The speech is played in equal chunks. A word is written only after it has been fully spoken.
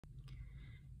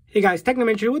Hey guys,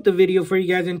 Technomentor here with the video for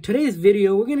you guys. In today's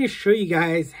video, we're going to show you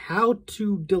guys how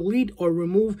to delete or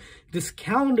remove this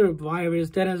calendar virus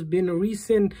that has been a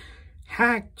recent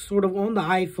hack sort of on the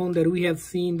iPhone that we have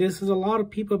seen. This is a lot of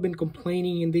people have been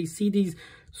complaining and they see these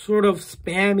sort of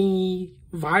spammy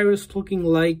virus looking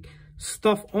like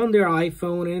stuff on their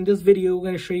iPhone. And in this video, we're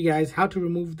going to show you guys how to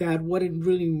remove that, what it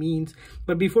really means.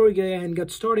 But before we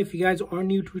get started, if you guys are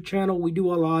new to the channel, we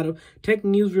do a lot of tech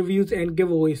news reviews and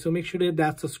giveaways, so make sure to hit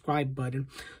that subscribe button.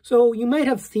 So you might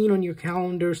have seen on your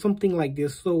calendar something like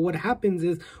this. So what happens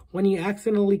is when you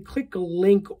accidentally click a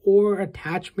link or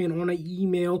attachment on an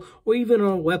email or even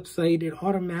on a website, it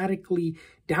automatically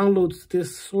downloads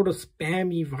this sort of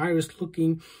spammy virus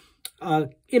looking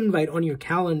invite on your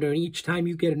calendar. And each time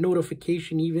you get a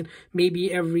notification, even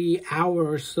maybe every hour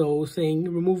or so, saying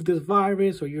remove this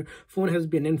virus or your phone has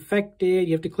been infected,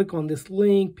 you have to click on this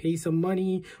link, pay some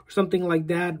money or something like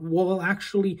that. Well,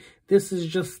 actually, this is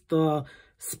just the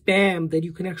spam that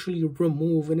you can actually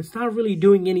remove, and it's not really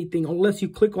doing anything unless you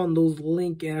click on those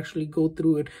links and actually go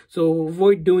through it. So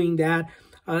avoid doing that.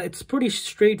 It's pretty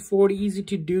straightforward, easy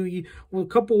to do. A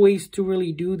couple ways to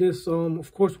really do this.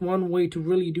 Of course, one way to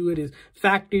really do it is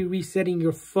factory resetting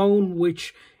your phone,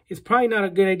 which is probably not a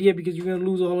good idea because you're going to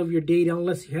lose all of your data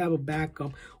unless you have a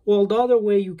backup. Well, the other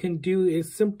way you can do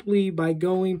is simply by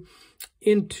going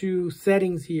into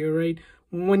settings here, right?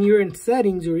 When you're in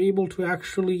settings, you're able to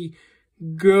actually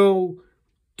go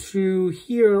to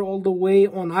here all the way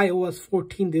on iOS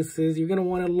 14. This is, you're going to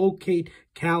want to locate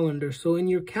calendar. So in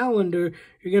your calendar,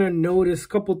 you're going to notice a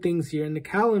couple things here. In the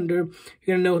calendar,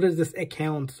 you're going to notice this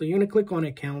accounts. So you're going to click on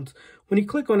accounts. When you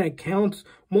click on accounts,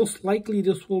 most likely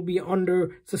this will be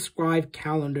under subscribe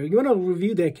calendar. You want to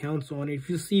review the accounts on it.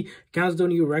 If you see accounts don't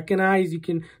you recognize, you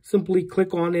can simply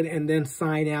click on it and then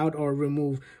sign out or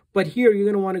remove. But here, you're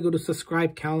going to want to go to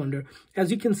subscribe calendar. As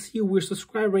you can see, we're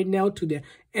subscribed right now to the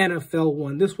NFL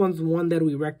one. This one's the one that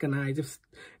we recognize. If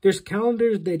there's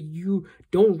calendars that you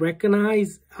don't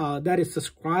recognize that is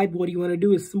subscribed, what you want to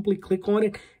do is simply click on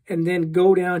it and then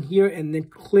go down here and then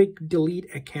click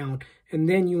delete account. And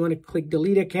then you want to click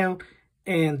delete account,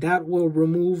 and that will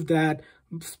remove that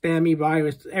spammy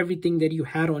virus, everything that you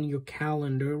had on your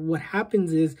calendar. What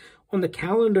happens is on the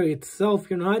calendar itself,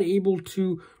 you're not able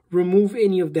to remove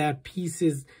any of that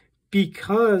pieces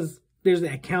because there's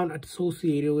an account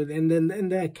associated with it. And then in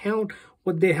the account,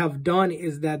 what they have done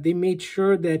is that they made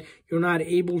sure that you're not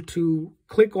able to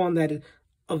click on that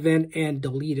event and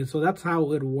delete it. So that's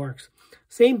how it works.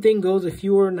 Same thing goes if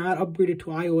you are not upgraded to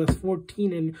iOS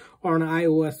 14 and or an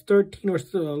iOS 13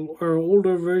 or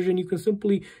older version. You can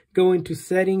simply go into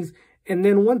settings, and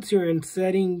then once you're in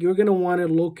setting, you're going to want to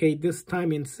locate, this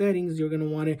time in settings, you're going to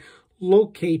want to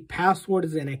locate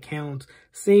passwords and accounts.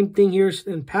 Same thing here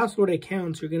in password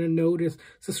accounts, you're going to notice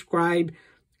subscribe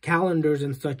calendars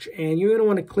and such, and you're going to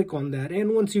want to click on that.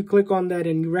 And once you click on that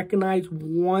and you recognize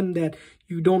one that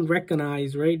you don't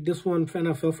recognize, right? This one for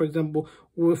NFL, for example,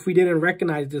 if we didn't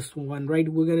recognize this one, right?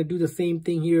 We're going to do the same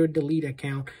thing here, delete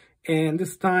account. And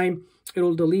this time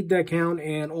it'll delete the account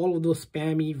and all of those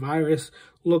spammy virus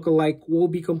lookalike will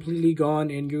be completely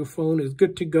gone and your phone is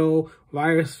good to go,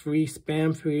 virus free,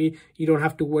 spam free. You don't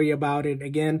have to worry about it.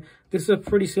 Again, this is a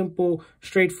pretty simple,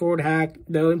 straightforward hack.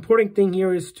 The important thing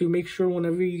here is to make sure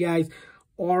whenever you guys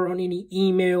are on any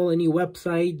email, any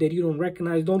website that you don't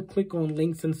recognize, don't click on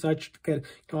links and such, because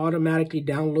you can automatically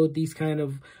download these kind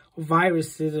of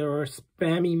viruses or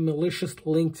spammy malicious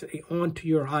links onto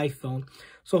your iPhone.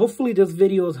 So hopefully this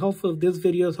video is helpful. If this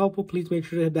video is helpful, please make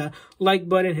sure to hit that like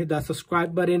button, hit that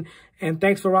subscribe button, and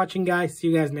thanks for watching, guys. See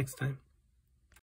you guys next time.